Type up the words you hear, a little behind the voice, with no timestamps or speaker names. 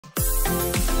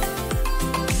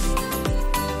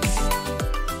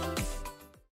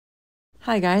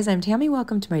Hi guys, I'm Tammy.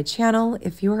 Welcome to my channel.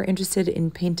 If you are interested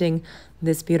in painting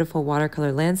this beautiful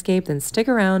watercolor landscape, then stick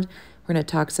around. We're going to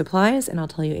talk supplies and I'll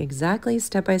tell you exactly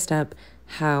step by step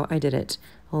how I did it.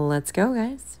 Let's go,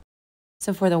 guys.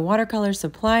 So for the watercolor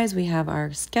supplies, we have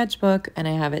our sketchbook and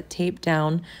I have it taped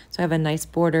down. So I have a nice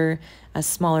border, a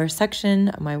smaller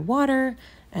section, my water,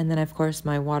 and then of course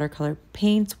my watercolor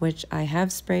paints, which I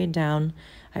have sprayed down.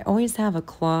 I always have a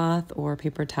cloth or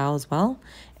paper towel as well,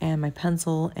 and my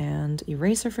pencil and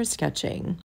eraser for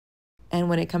sketching. And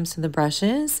when it comes to the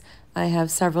brushes, I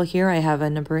have several here. I have a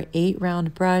number 8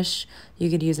 round brush. You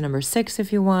could use a number 6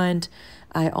 if you want.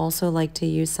 I also like to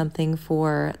use something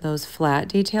for those flat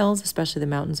details, especially the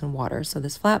mountains and water. So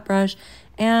this flat brush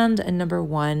and a number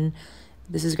 1.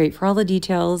 This is great for all the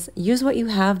details. Use what you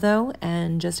have though,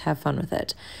 and just have fun with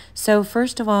it. So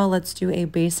first of all, let's do a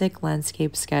basic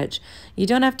landscape sketch. You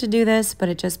don't have to do this, but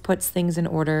it just puts things in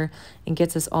order and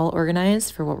gets us all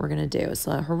organized for what we're gonna do.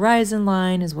 So a horizon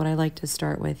line is what I like to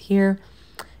start with here.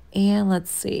 And let's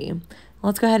see,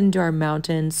 let's go ahead and do our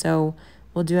mountain. So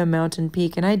we'll do a mountain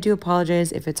peak, and I do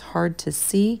apologize if it's hard to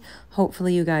see.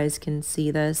 Hopefully you guys can see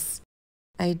this.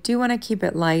 I do want to keep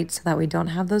it light so that we don't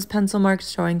have those pencil marks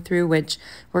showing through, which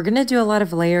we're going to do a lot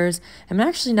of layers. I'm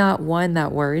actually not one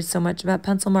that worries so much about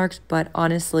pencil marks, but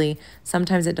honestly,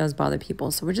 sometimes it does bother people.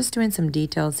 So we're just doing some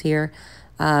details here,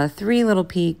 3 little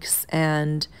peaks,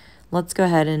 and let's go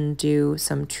ahead and do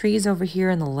some trees over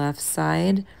here on the left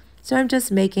side. So I'm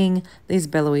just making these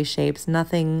billowy shapes,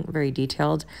 nothing very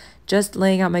detailed, just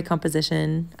laying out my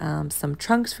composition, some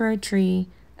trunks for a tree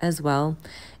as well.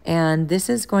 And this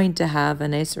is going to have a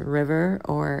nice river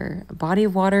or body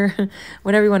of water,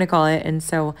 whatever you want to call it. And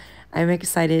so I'm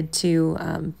excited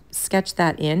to sketch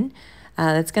that in.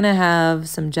 It's going to have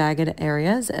some jagged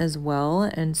areas as well.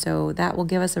 And so that will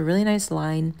give us a really nice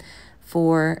line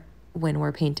for when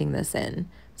we're painting this in.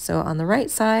 So on the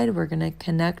right side, we're going to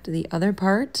connect the other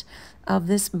part of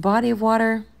this body of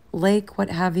water, lake, what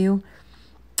have you.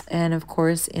 And of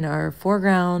course, in our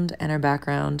foreground and our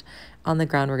background, on the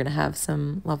ground, we're going to have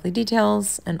some lovely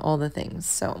details and all the things.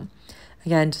 So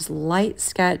again, just light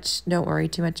sketch. Don't worry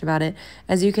too much about it.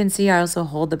 As you can see, I also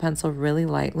hold the pencil really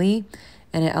lightly,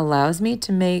 and it allows me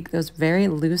to make those very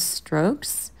loose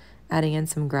strokes, adding in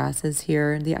some grasses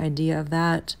here, the idea of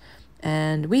that.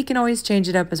 And we can always change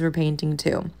it up as we're painting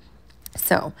too.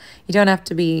 So you don't have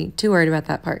to be too worried about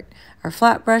that part. Our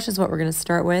flat brush is what we're going to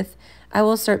start with. I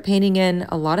will start painting in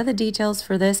a lot of the details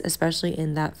for this, especially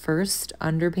in that first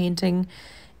underpainting,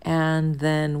 and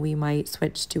then we might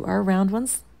switch to our round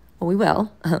ones. Well, we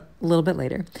will a little bit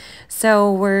later.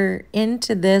 So we're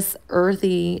into this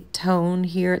earthy tone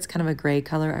here. It's kind of a gray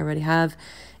color I already have,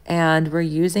 and we're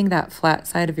using that flat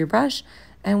side of your brush,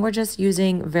 and we're just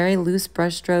using very loose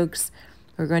brush strokes.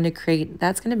 We're going to create,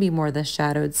 that's going to be more the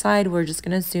shadowed side. We're just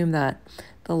going to assume that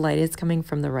the light is coming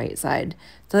from the right side.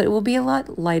 So it will be a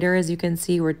lot lighter. As you can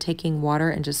see, we're taking water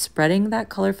and just spreading that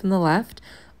color from the left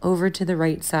over to the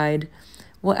right side.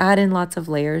 We'll add in lots of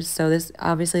layers. So this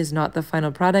obviously is not the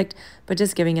final product, but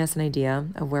just giving us an idea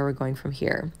of where we're going from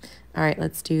here. All right,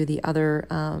 let's do the other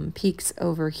peaks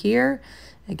over here.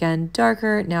 Again,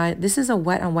 darker. Now, this is a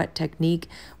wet on wet technique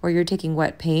where you're taking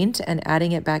wet paint and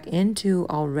adding it back into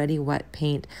already wet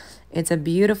paint. It's a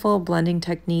beautiful blending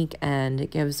technique, and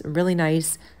it gives really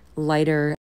nice,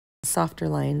 lighter, softer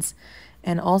lines.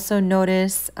 And also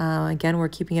notice, again, we're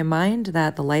keeping in mind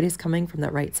that the light is coming from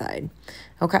that right side.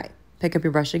 Okay, pick up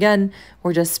your brush again.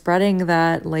 We're just spreading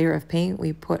that layer of paint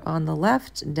we put on the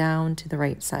left down to the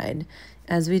right side,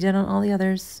 as we did on all the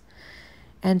others.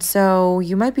 And so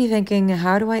you might be thinking,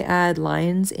 how do I add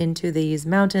lines into these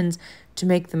mountains to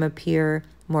make them appear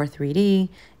more 3D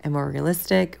and more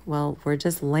realistic? Well, we're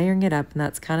just layering it up, and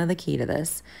that's kind of the key to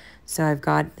this. So I've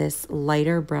got this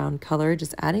lighter brown color,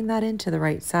 just adding that into the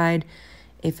right side.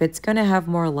 If it's going to have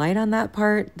more light on that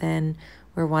part, then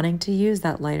we're wanting to use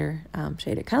that lighter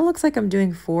shade. It kind of looks like I'm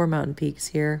doing 4 mountain peaks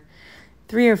here.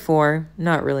 3 or 4,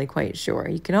 not really quite sure.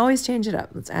 You can always change it up.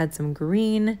 Let's add some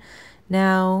green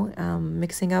now,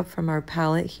 mixing up from our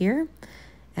palette here.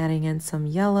 Adding in some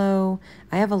yellow.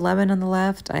 I have a lemon on the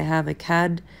left. I have a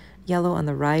cad yellow on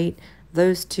the right.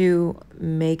 Those two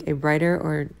make a brighter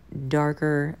or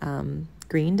darker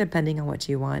green, depending on what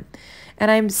you want.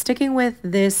 And I'm sticking with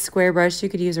this square brush. You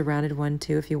could use a rounded one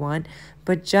too if you want,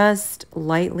 but just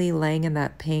lightly laying in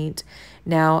that paint.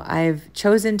 Now, I've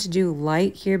chosen to do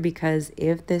light here because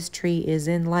if this tree is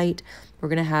in light, we're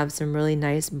going to have some really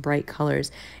nice bright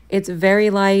colors. It's very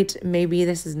light. Maybe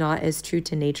this is not as true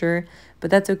to nature, but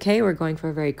that's okay. We're going for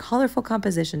a very colorful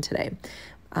composition today.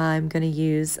 I'm going to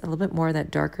use a little bit more of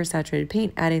that darker saturated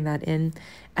paint, adding that in.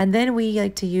 And then we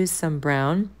like to use some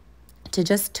brown to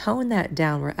just tone that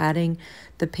down. We're adding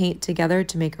the paint together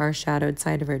to make our shadowed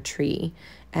side of our tree.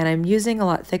 And I'm using a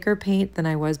lot thicker paint than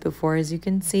I was before, as you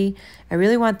can see. I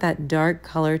really want that dark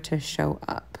color to show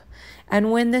up.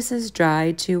 And when this is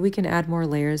dry too, we can add more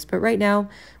layers. But right now,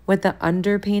 with the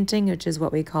underpainting, which is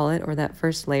what we call it, or that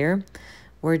first layer,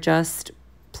 we're just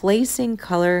placing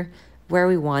color where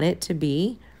we want it to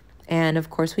be. And of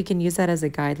course, we can use that as a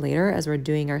guide later as we're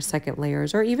doing our second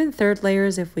layers, or even third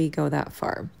layers if we go that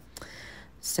far.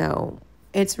 So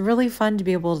it's really fun to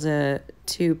be able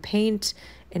to paint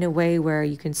in a way where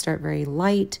you can start very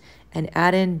light and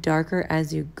add in darker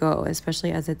as you go,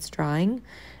 especially as it's drying.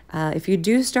 If you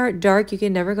do start dark, you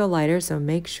can never go lighter, so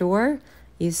make sure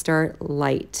you start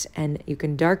light, and you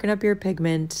can darken up your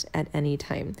pigment at any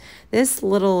time. This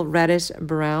little reddish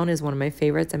brown is one of my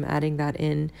favorites. I'm adding that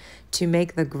in to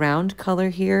make the ground color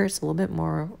here. It's a little bit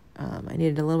more, I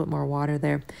needed a little bit more water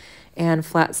there. And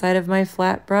flat side of my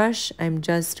flat brush, I'm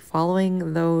just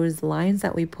following those lines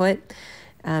that we put,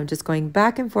 just going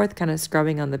back and forth, kind of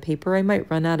scrubbing on the paper. I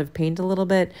might run out of paint a little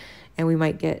bit, and we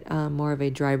might get more of a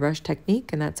dry brush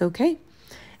technique, and that's okay.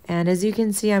 And as you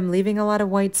can see, I'm leaving a lot of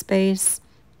white space.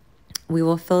 We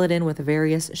will fill it in with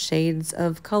various shades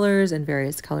of colors and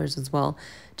various colors as well,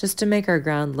 just to make our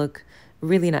ground look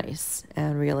really nice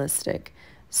and realistic.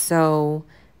 So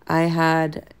I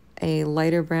had a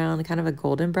lighter brown, kind of a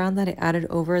golden brown that I added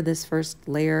over this first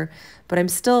layer, but I'm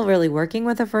still really working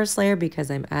with the first layer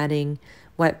because I'm adding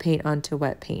wet paint onto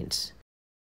wet paint.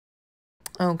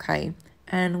 Okay.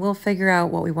 And we'll figure out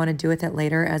what we want to do with it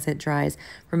later as it dries.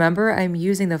 Remember, I'm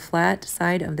using the flat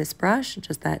side of this brush,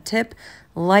 just that tip,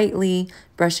 lightly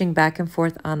brushing back and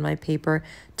forth on my paper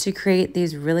to create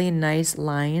these really nice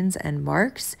lines and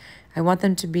marks. I want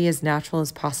them to be as natural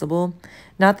as possible.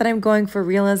 Not that I'm going for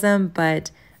realism,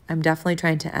 but I'm definitely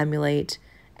trying to emulate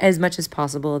as much as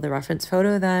possible the reference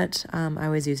photo that I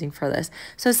was using for this.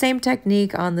 So same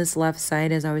technique on this left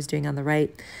side as I was doing on the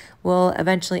right. We'll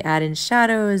eventually add in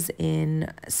shadows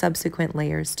in subsequent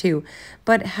layers too.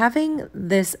 But having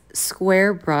this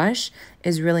square brush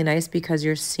is really nice because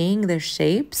you're seeing the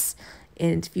shapes.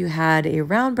 And if you had a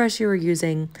round brush you were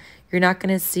using, you're not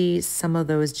going to see some of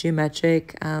those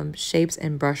geometric shapes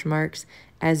and brush marks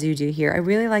as you do here. I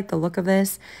really like the look of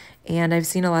this. And I've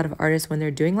seen a lot of artists when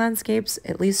they're doing landscapes,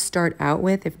 at least start out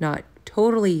with, if not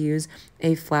totally use,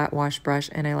 a flat wash brush.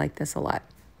 And I like this a lot.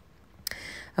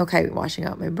 Okay, washing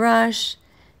out my brush,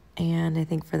 and I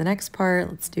think for the next part,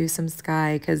 let's do some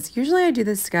sky, because usually I do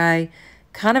the sky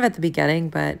kind of at the beginning,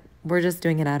 but we're just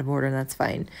doing it out of order, and that's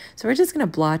fine. So we're just going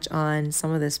to blotch on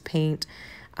some of this paint.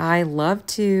 I love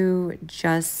to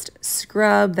just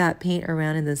scrub that paint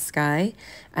around in the sky,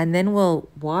 and then we'll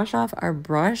wash off our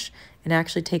brush and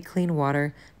actually take clean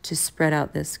water to spread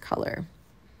out this color.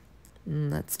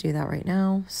 Let's do that right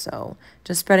now. So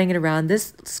just spreading it around.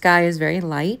 This sky is very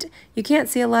light. You can't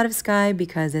see a lot of sky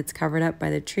because it's covered up by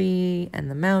the tree and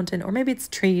the mountain, or maybe it's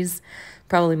trees,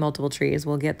 probably multiple trees.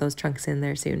 We'll get those trunks in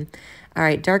there soon. All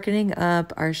right, darkening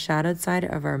up our shadowed side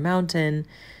of our mountain.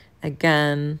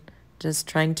 Again, just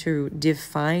trying to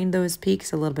define those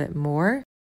peaks a little bit more.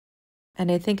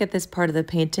 And I think at this part of the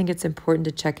painting, it's important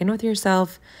to check in with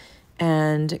yourself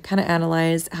and kind of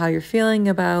analyze how you're feeling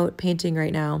about painting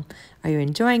right now. Are you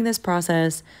enjoying this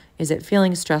process? Is it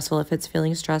feeling stressful? If it's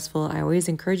feeling stressful, I always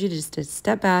encourage you to just to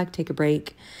step back, take a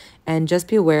break, and just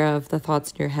be aware of the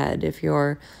thoughts in your head. If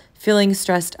you're feeling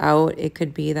stressed out, it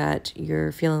could be that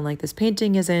you're feeling like this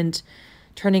painting isn't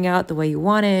turning out the way you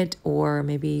want it, or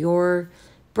maybe your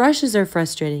brushes are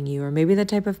frustrating you, or maybe the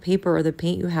type of paper or the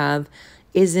paint you have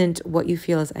isn't what you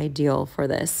feel is ideal for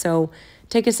this. So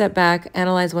take a step back,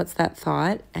 analyze what's that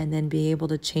thought, and then be able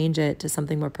to change it to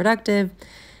something more productive.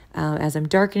 As I'm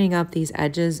darkening up these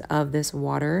edges of this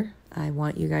water, I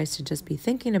want you guys to just be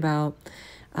thinking about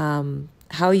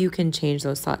how you can change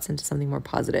those thoughts into something more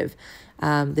positive.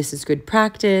 This is good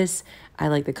practice. I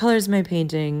like the colors of my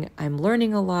painting. I'm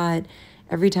learning a lot.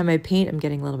 Every time I paint, I'm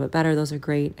getting a little bit better. Those are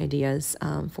great ideas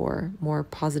for more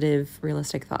positive,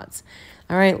 realistic thoughts.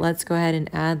 All right, let's go ahead and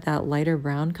add that lighter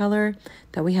brown color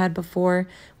that we had before.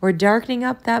 We're darkening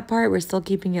up that part. We're still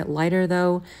keeping it lighter,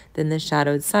 though, than the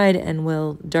shadowed side, and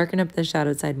we'll darken up the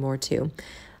shadowed side more, too.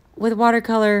 With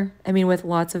watercolor, I mean, with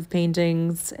lots of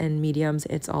paintings and mediums,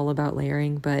 it's all about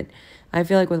layering, but I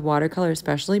feel like with watercolor,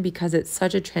 especially because it's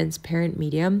such a transparent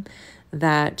medium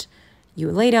that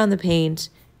you lay down the paint,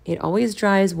 it always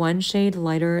dries one shade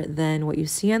lighter than what you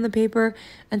see on the paper.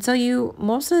 And so you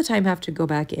most of the time have to go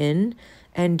back in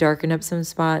and darken up some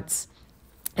spots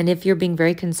And if you're being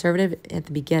very conservative at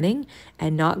the beginning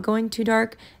and not going too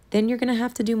dark, then you're going to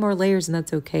have to do more layers, and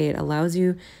that's okay. It allows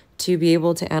you to be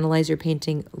able to analyze your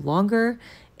painting longer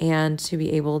and to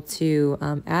be able to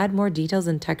add more details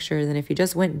and texture than if you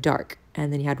just went dark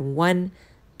and then you had one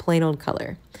plain old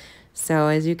color. So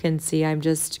as you can see, I'm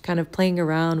just kind of playing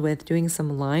around with doing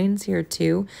some lines here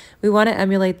too. We want to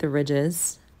emulate the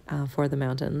ridges for the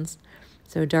mountains.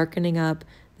 So darkening up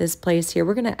this place here,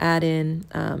 we're going to add in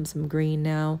some green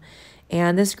now.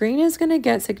 And this green is going to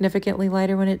get significantly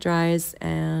lighter when it dries,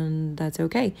 and that's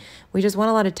okay. We just want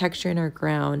a lot of texture in our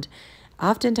ground.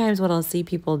 Oftentimes what I'll see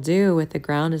people do with the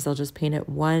ground is they'll just paint it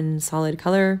one solid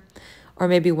color, or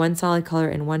maybe one solid color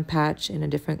in one patch and a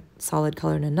different solid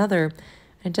color in another.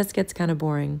 It just gets kind of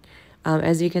boring.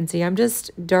 As you can see, I'm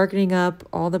just darkening up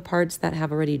all the parts that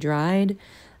have already dried.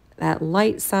 That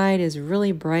light side is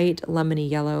really bright lemony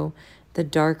yellow. The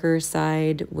darker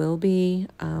side will be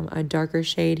a darker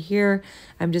shade here.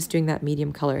 I'm just doing that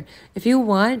medium color. If you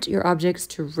want your objects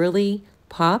to really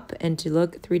pop and to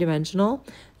look three-dimensional,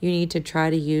 you need to try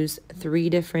to use 3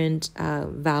 different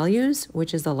values,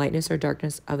 which is the lightness or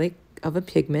darkness of a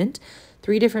pigment.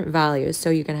 3 different values.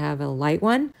 So you can have a light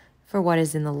one for what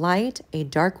is in the light, a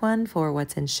dark one for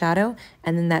what's in shadow,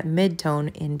 and then that mid-tone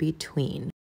in between.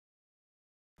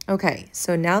 Okay,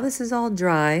 so now this is all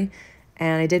dry,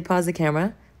 and I did pause the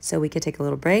camera so we could take a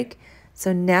little break.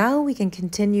 So now we can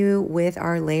continue with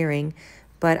our layering,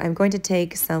 but I'm going to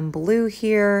take some blue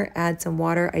here, add some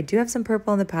water. I do have some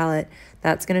purple on the palette.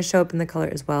 That's going to show up in the color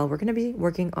as well. We're going to be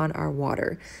working on our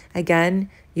water. Again,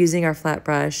 using our flat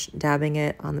brush, dabbing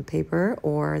it on the paper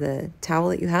or the towel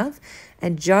that you have,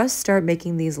 and just start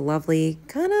making these lovely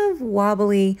kind of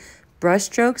wobbly brush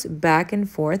strokes back and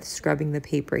forth, scrubbing the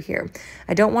paper here.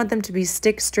 I don't want them to be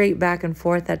stick straight back and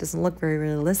forth. That doesn't look very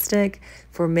realistic.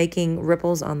 For making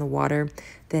ripples on the water,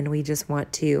 then we just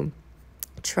want to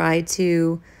try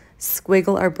to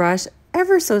squiggle our brush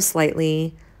ever so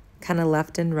slightly, kind of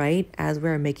left and right as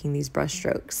we're making these brush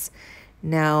strokes.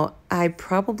 Now, I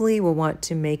probably will want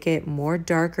to make it more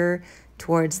darker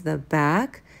towards the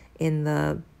back in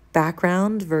the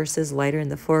background versus lighter in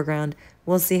the foreground.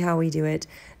 We'll see how we do it.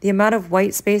 The amount of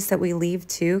white space that we leave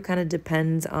too kind of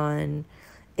depends on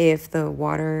if the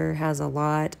water has a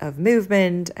lot of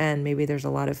movement and maybe there's a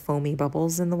lot of foamy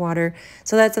bubbles in the water.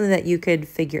 So that's something that you could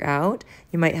figure out.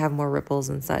 You might have more ripples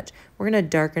and such. We're going to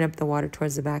darken up the water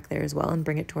towards the back there as well and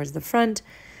bring it towards the front.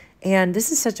 And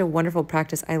this is such a wonderful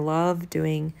practice. I love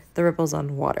doing the ripples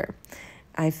on water.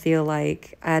 I feel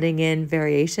like adding in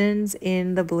variations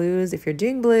in the blues, if you're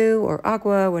doing blue or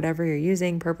aqua, whatever you're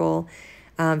using, purple,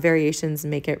 variations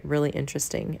make it really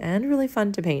interesting and really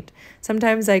fun to paint.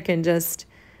 Sometimes I can just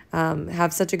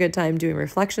have such a good time doing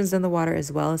reflections in the water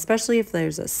as well, especially if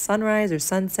there's a sunrise or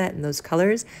sunset and those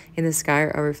colors in the sky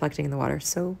are reflecting in the water.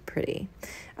 So pretty.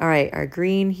 All right, our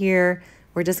green here,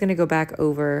 we're just going to go back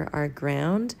over our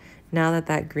ground now that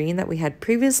that green that we had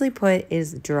previously put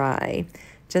is dry,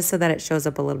 just so that it shows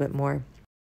up a little bit more.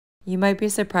 You might be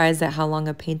surprised at how long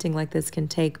a painting like this can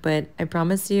take, but I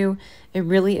promise you, it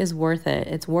really is worth it.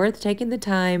 It's worth taking the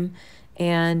time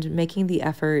and making the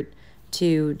effort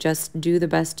to just do the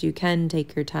best you can,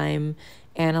 take your time,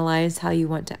 analyze how you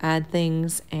want to add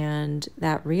things, and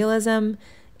that realism,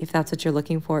 if that's what you're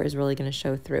looking for, is really going to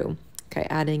show through. Okay,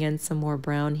 adding in some more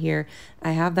brown here.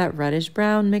 I have that reddish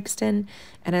brown mixed in,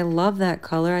 and I love that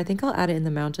color. I think I'll add it in the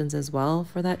mountains as well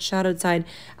for that shadowed side.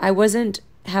 I wasn't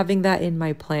having that in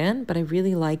my plan, but I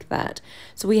really like that.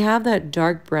 So we have that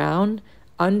dark brown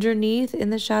underneath in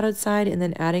the shadowed side, and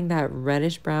then adding that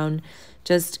reddish brown.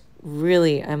 Just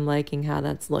really, I'm liking how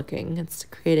that's looking. It's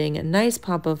creating a nice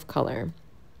pop of color.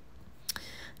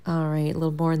 All right, a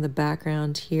little more in the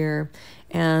background here.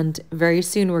 And very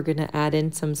soon we're going to add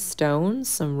in some stones,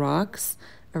 some rocks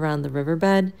around the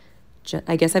riverbed.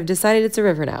 I guess I've decided it's a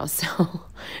river now, so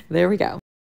there we go.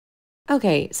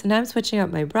 Okay, so now I'm switching up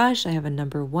my brush. I have a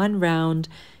number 1 round,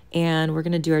 and we're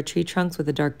going to do our tree trunks with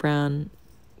a dark brown.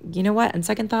 You know what? On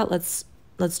second thought, let's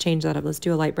change that up. Let's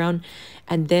do a light brown.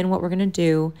 And then what we're going to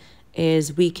do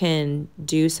is we can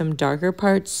do some darker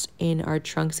parts in our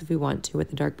trunks if we want to with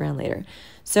the dark brown later.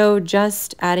 So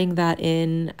just adding that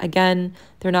in, again,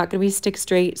 they're not going to be stick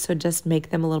straight, so just make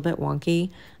them a little bit wonky.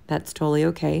 That's totally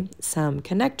okay. Some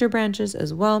connector branches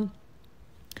as well.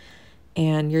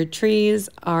 And your trees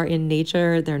are in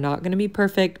nature. They're not going to be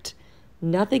perfect.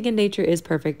 Nothing in nature is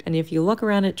perfect. And if you look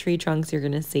around at tree trunks, you're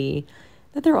going to see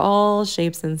that they're all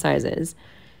shapes and sizes.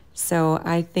 So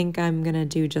I think I'm going to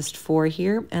do just 4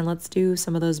 here, and let's do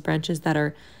some of those branches that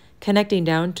are connecting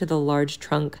down to the large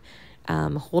trunk,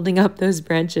 holding up those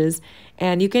branches.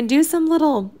 And you can do some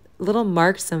little little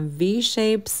marks, some V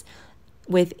shapes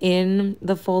within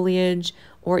the foliage,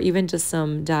 or even just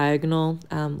some diagonal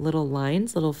little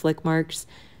lines, little flick marks,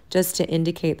 just to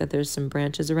indicate that there's some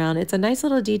branches around. It's a nice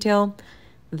little detail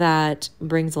that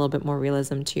brings a little bit more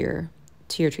realism to your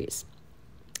trees.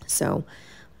 So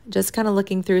just kind of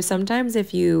looking through, sometimes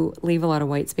if you leave a lot of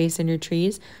white space in your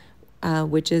trees,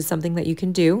 which is something that you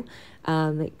can do,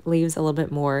 it leaves a little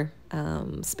bit more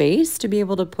space to be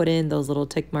able to put in those little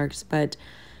tick marks, but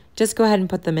just go ahead and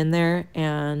put them in there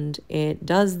and it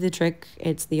does the trick.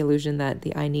 It's the illusion that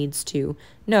the eye needs to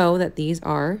know that these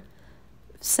are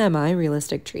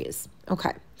semi-realistic trees.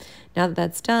 Okay, now that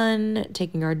that's done,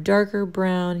 taking our darker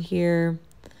brown here,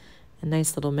 a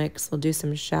nice little mix. We'll do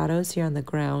some shadows here on the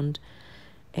ground.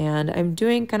 And I'm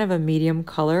doing kind of a medium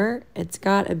color. It's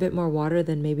got a bit more water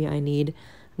than maybe I need.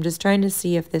 I'm just trying to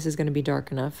see if this is going to be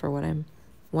dark enough for what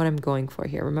I'm going for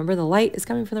here. Remember, the light is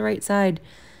coming from the right side.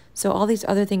 So all these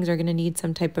other things are going to need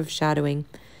some type of shadowing.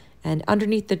 And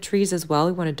underneath the trees as well,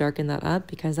 we want to darken that up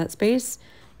because that space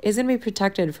is going to be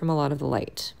protected from a lot of the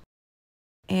light.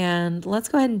 And let's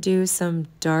go ahead and do some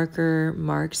darker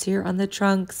marks here on the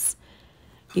trunks.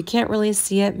 You can't really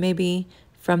see it maybe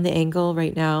from the angle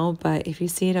right now, but if you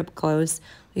see it up close,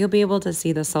 you'll be able to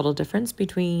see the subtle difference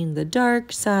between the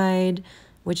dark side,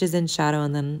 which is in shadow,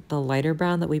 and then the lighter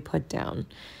brown that we put down.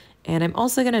 And I'm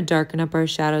also going to darken up our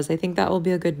shadows. I think that will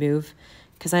be a good move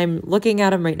because I'm looking at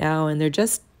them right now and they're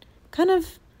just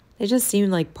they just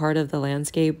seem like part of the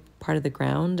landscape, part of the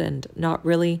ground, and not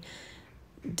really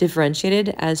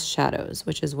differentiated as shadows,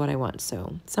 which is what I want.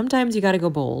 So sometimes you got to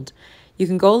go bold. You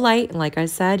can go light, and like I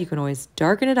said, you can always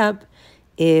darken it up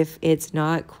if it's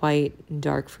not quite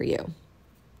dark for you.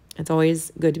 It's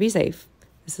always good to be safe.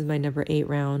 This is my number 8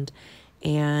 round.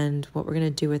 And what we're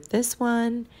going to do with this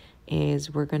one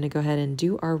is we're going to go ahead and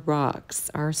do our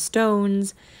rocks, our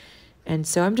stones. And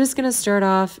so I'm just going to start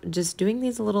off just doing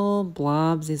these little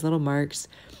blobs, these little marks.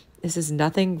 This is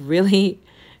nothing really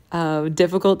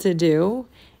difficult to do.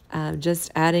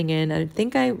 Just adding in, I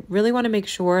think I really want to make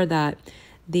sure that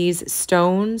these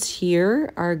stones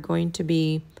here are going to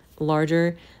be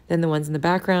larger than the ones in the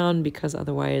background because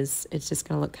otherwise it's just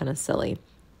going to look kind of silly.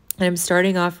 And I'm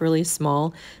starting off really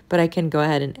small, but I can go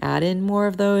ahead and add in more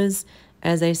of those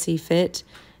as I see fit.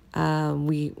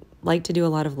 We like to do a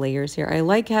lot of layers here. I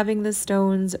like having the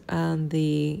stones on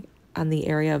the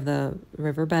area of the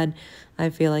riverbed. I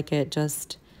feel like it's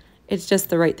just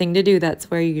the right thing to do.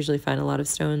 That's where you usually find a lot of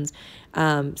stones.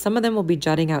 Some of them will be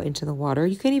jutting out into the water.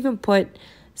 You can even put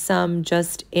some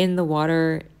just in the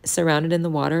water, surrounded in the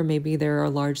water. Maybe there are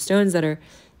large stones that are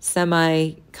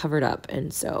semi covered up,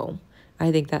 and so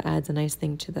I think that adds a nice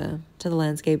thing to the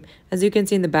landscape. As you can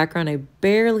see in the background, I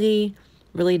barely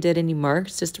really did any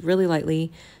marks, just really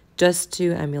lightly, just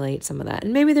to emulate some of that.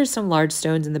 And maybe there's some large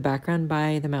stones in the background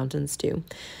by the mountains too.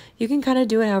 You can kind of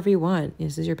do it however you want.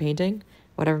 This is your painting,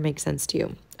 whatever makes sense to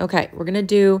you. Okay, we're gonna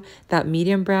do that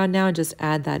medium brown now and just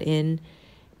add that in.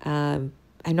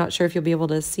 I'm not sure if you'll be able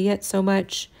to see it so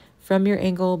much from your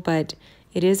angle, but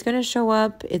it is going to show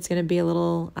up. It's going to be a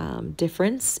little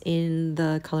difference in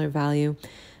the color value,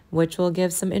 which will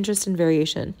give some interest and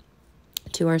variation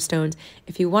to our stones.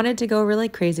 If you wanted to go really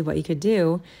crazy, what you could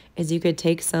do is you could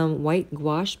take some white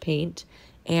gouache paint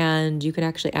and you could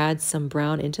actually add some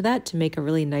brown into that to make a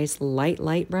really nice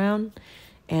light brown.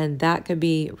 And that could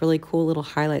be really cool little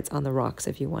highlights on the rocks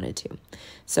if you wanted to.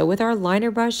 So with our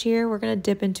liner brush here, we're going to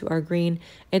dip into our green.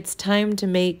 It's time to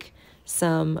make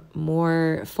some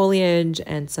more foliage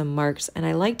and some marks. And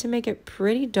I like to make it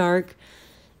pretty dark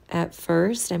at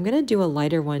first. I'm going to do a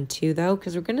lighter one too, though,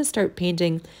 because we're going to start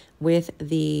painting with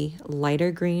the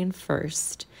lighter green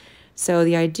first. So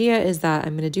the idea is that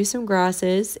I'm going to do some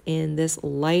grasses in this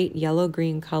light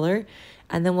yellow-green color,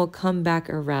 and then we'll come back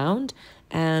around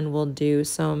and we'll do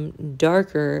some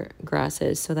darker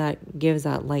grasses so that gives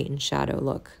that light and shadow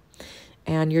look.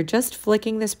 And you're just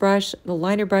flicking this brush. The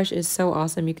liner brush is so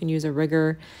awesome. You can use a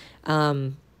rigger.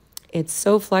 It's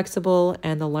so flexible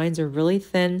and the lines are really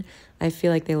thin. I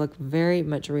feel like they look very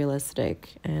much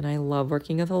realistic and I love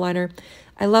working with a liner.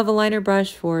 I love a liner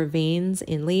brush for veins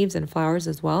in leaves and flowers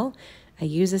as well. I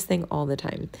use this thing all the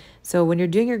time. So when you're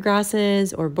doing your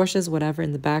grasses or bushes, whatever,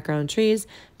 in the background trees,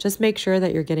 just make sure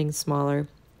that you're getting smaller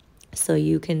so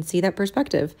you can see that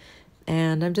perspective.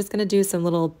 And I'm just going to do some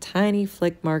little tiny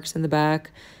flick marks in the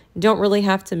back. You don't really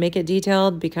have to make it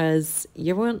detailed because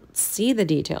you won't see the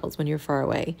details when you're far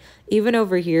away. Even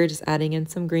over here, just adding in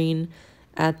some green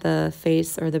at the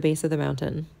face or the base of the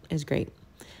mountain is great.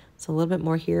 So a little bit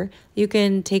more here. You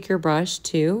can take your brush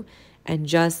too and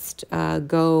just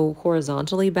go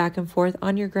horizontally back and forth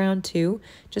on your ground too,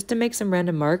 just to make some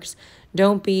random marks.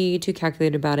 Don't be too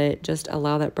calculated about it. Just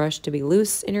allow that brush to be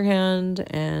loose in your hand,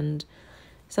 and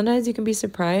sometimes you can be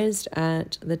surprised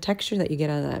at the texture that you get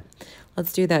out of that.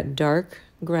 Let's do that dark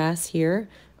grass here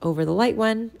over the light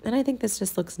one, and I think this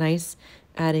just looks nice,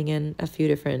 adding in a few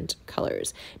different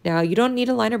colors. Now, you don't need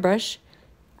a liner brush.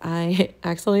 I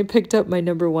accidentally picked up my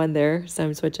number 1 there, so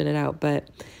I'm switching it out, but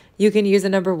you can use a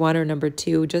number 1 or number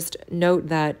 2. Just note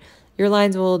that your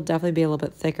lines will definitely be a little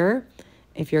bit thicker.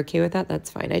 If you're okay with that, that's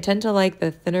fine. I tend to like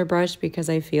the thinner brush because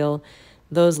I feel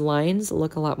those lines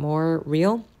look a lot more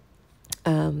real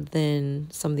than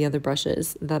some of the other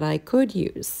brushes that I could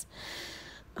use.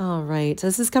 All right, so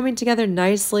this is coming together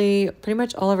nicely. Pretty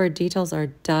much all of our details are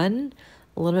done.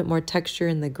 A little bit more texture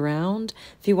in the ground.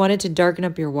 If you wanted to darken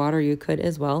up your water, you could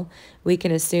as well. We can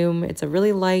assume it's a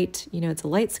really light, it's a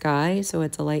light sky, so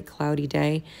it's a light cloudy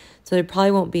day. So there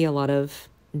probably won't be a lot of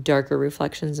darker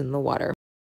reflections in the water.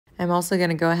 I'm also going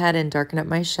to go ahead and darken up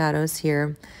my shadows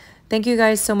here. Thank you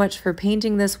guys so much for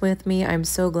painting this with me. I'm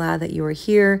so glad that you are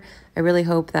here. I really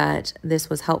hope that this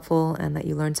was helpful and that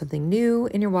you learned something new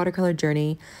in your watercolor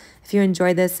journey. If you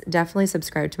enjoyed this, definitely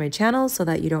subscribe to my channel so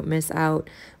that you don't miss out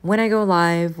when I go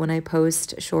live, when I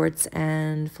post shorts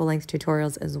and full-length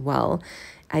tutorials as well.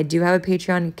 I do have a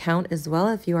Patreon account as well.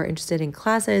 If you are interested in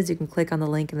classes, you can click on the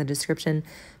link in the description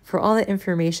for all the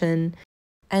information.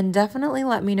 And definitely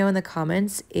let me know in the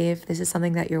comments if this is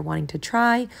something that you're wanting to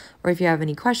try, or if you have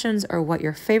any questions or what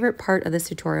your favorite part of this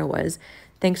tutorial was.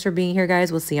 Thanks for being here,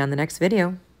 guys. We'll see you on the next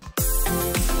video.